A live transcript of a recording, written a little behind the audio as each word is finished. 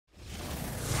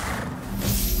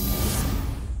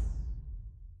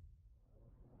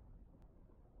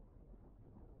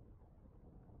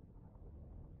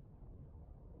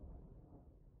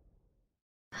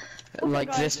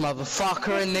like this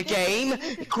motherfucker in the game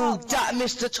called that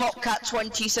Mr. Top Cat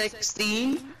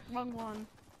 2016. Wrong one.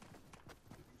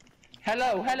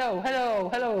 Hello.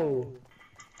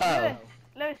 Oh.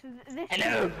 Lewis, this.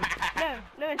 Hello. No,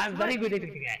 Lewis. I'm very good at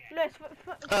it. Lewis,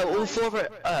 Oh, all four of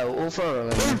it. Oh, all four of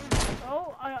them.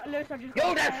 Oh, Lewis, I just.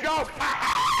 Yo, that's dog.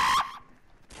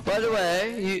 By the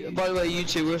way, you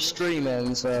two were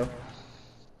streaming, so.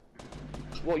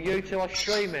 What, you two are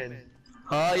streaming?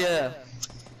 Oh yeah.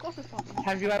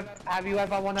 Have you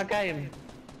ever won a game?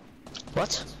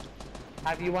 What?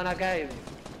 Have you won a game?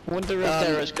 Wonder if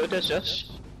they're as good as us.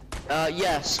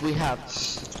 Yes, we have.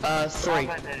 3.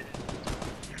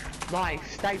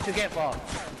 Nice, stay together.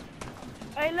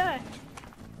 Hey, Lewis.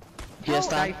 Yes,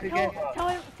 Dan.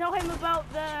 Tell him about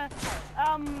the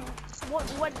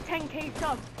what 10k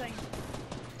sub thing.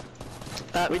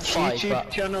 Which 5,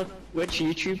 Which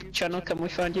YouTube channel can we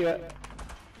find you at?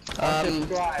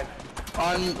 Subscribe.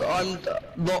 I'm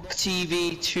Lock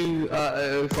TV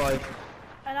 205.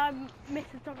 And I'm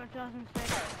Mr. Tucker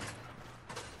 2006.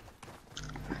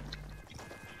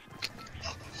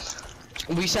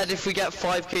 We said if we get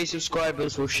 5k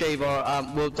subscribers, we'll shave our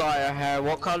we'll dye our hair.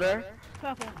 What color?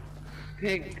 Purple.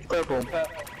 Pink. Purple.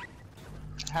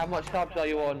 How much subs are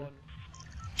you on?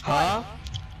 Huh?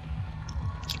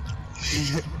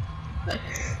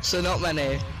 So not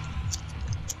many.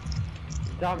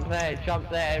 Jump there,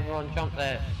 everyone jump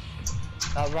there.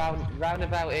 Round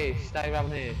about here, stay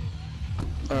around here.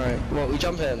 Alright, what, we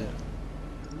jump in?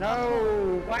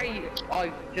 No, wait,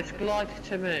 just glide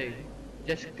to me.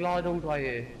 Just glide all the way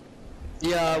here.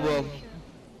 Yeah, I will.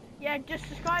 Yeah, just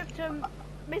subscribe to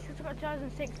Mr. Tucker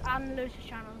 2006 and Lewis's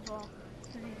channel as well.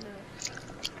 Because he's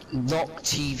Lewis. Lock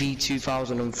TV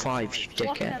 2005, you dickhead.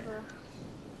 Whatever.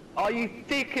 Are you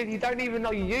thick and you don't even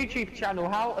know your YouTube channel?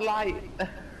 How, like...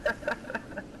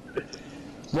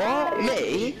 What?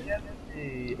 Me?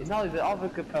 No, the other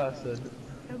good person.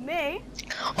 So me?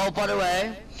 Oh, by the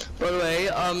way,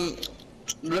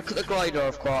 look at the glider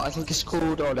I've got. I think it's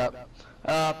called, hold up,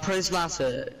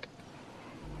 Prismatic.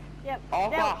 Yep.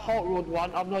 I've got a hot rod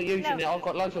one, I'm not using it, I've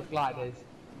got loads of gliders.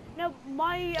 No,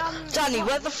 my Danny,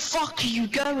 where the fuck are you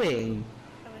going?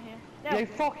 Over here. No. You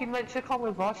fucking meant to come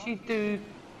with us, you do.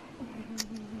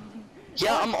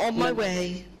 Yeah, I'm on my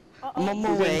way. I'm on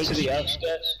my way. To the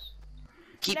outskirts.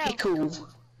 Keep it cool.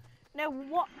 No,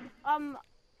 what?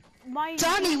 My.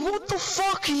 Danny, what the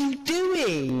fuck are you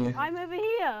doing? I'm over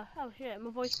here. Oh shit, my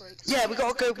voice breaks. Yeah, we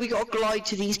gotta glide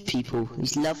to these people,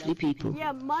 these lovely people.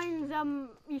 Yeah, mine's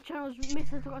your channel's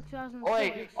Mr. Tucker 2006.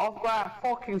 Wait, I've got a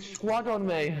fucking squad on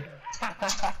me.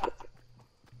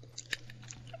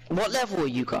 What level are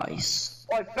you guys?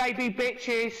 Oi, baby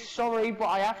bitches, sorry, but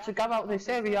I have to go out this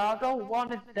area. I don't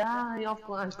wanna die. I've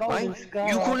got a golden scar.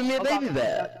 You calling me a baby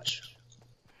bitch?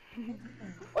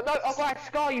 Oh no, I've got a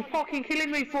scar. You fucking killing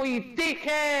me for you,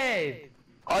 dickhead.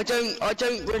 I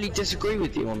don't really disagree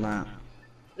with you on that.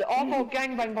 I got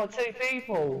gangbanged by 2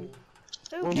 people.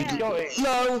 Who cares?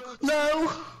 No.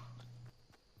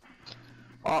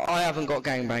 I haven't got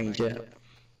gangbanged yet.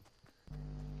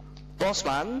 Boss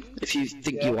man, if you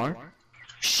think you are.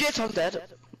 Shit, I'm dead.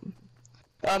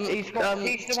 He's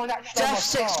the one that stole my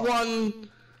Death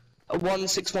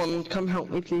 161, come help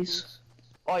me please.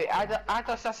 Oi, add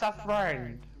us as a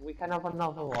friend. We can have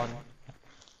another one.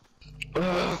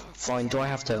 Fine, do I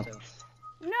have to?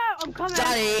 No, I'm coming.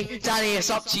 Danny, it's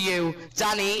up to you.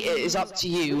 Danny, it is up to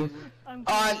you.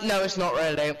 No, it's not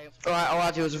really. Alright, I'll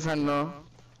add you as a friend now.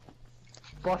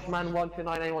 Bossman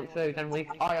 129812, then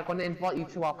I'm gonna invite you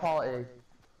to our party.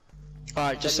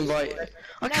 Alright, just invite.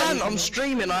 I can't, I'm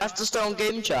streaming, I have to stay on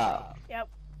game chat. Yep.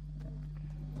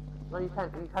 No, you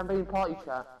can be in party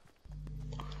chat.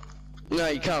 No,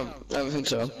 you can't, I don't think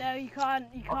so. No, you can't.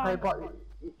 Okay, but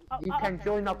you can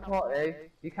join our party.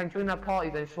 You can join our party,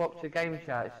 then swap to game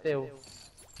chat still.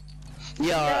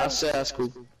 Yeah, that's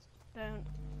cool. Don't.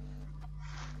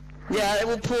 Yeah, it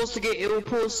will pause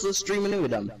the stream and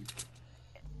with them.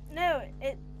 No,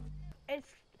 it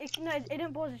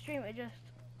didn't pause the stream. It just.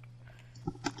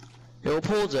 It will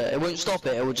pause it. It won't stop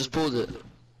it. It will just pause it.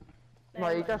 No,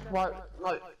 it just won't.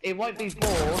 No, it won't be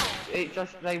paused. It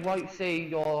just they won't see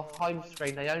your home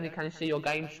screen. They only can see your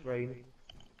game screen.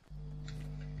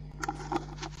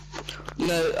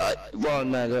 No, well,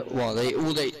 no, well, they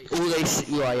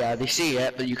see, well, yeah, they see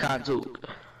it, but you can't talk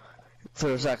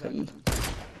for a second.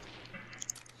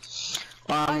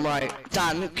 Right,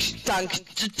 Dan,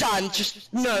 just,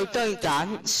 no, don't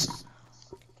dance.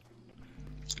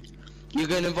 You're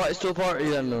gonna invite us to a party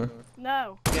then, or?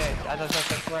 No. Yeah, as I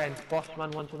said, friend,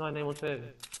 Bossman 129812.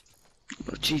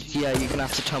 Jeez, yeah, you're gonna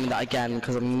have to tell me that again,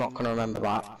 because I'm not gonna remember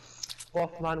that.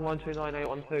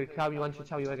 Bossman129812, tell me when to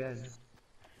tell you again.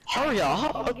 Hurry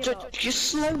up!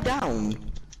 Just slow down.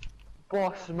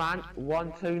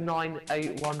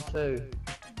 Bossman129812.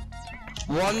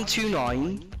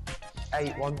 129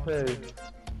 812.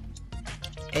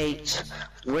 8.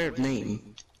 Weird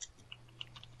name.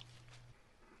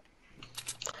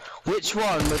 Which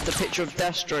one with the picture of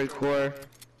Deathstroke or?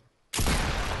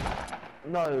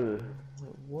 No.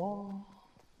 What?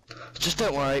 Just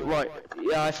don't worry. Right.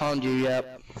 Yeah, I found you.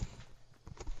 Yep.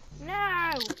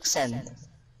 No! Send.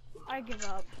 I give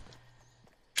up.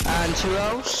 And who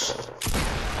else?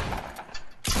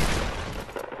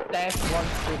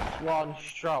 Death161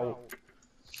 Stroke.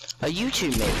 Are you two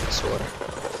mates or?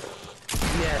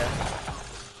 Yeah.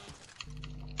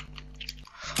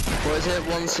 Or is it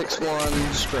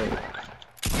 161 straight?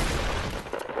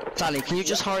 Danny, can you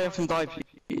just hurry up and die,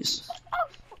 please?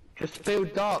 Just feel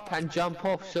dark and jump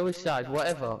off, suicide,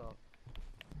 whatever.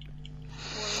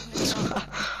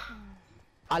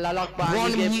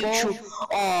 One mutual.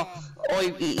 Oh,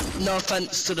 no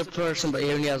offense to the person, but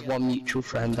he only has one mutual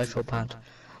friend. I feel bad.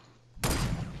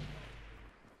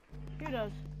 Who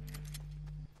does?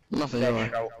 Nothing. There we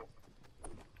are.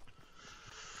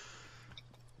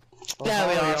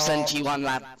 I've sent you one,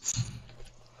 lad.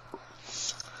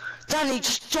 Danny,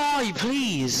 just die,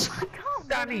 please.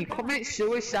 Danny, commit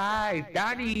suicide.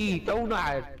 Danny, don't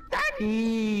lie.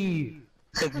 Danny.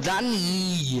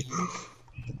 Danny.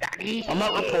 Danny. I'm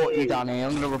not report you, Danny.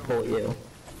 I'm gonna report you.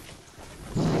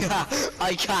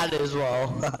 I can as well.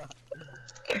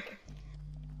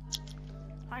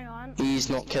 Hang on. He's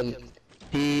not killing.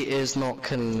 He is not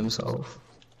killing himself.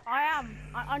 I am.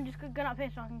 I'm just gonna get up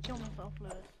here so I can kill myself,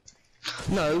 Lewis.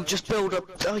 No, just build up.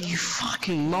 Oh, you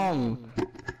fucking mong.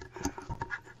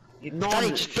 Danny,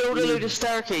 just build a load of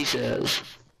staircases.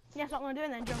 Yeah, that's what I'm gonna do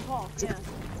and then jump off, yeah.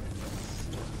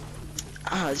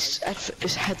 Ah,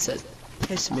 this headset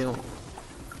piss me off.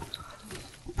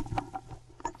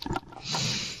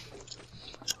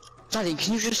 Danny,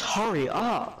 can you just hurry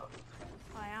up?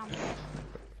 I am.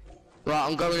 Right,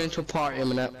 I'm going into a party in a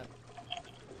minute.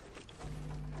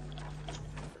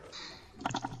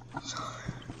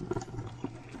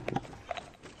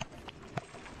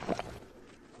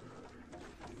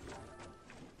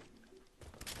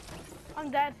 I'm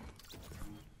dead.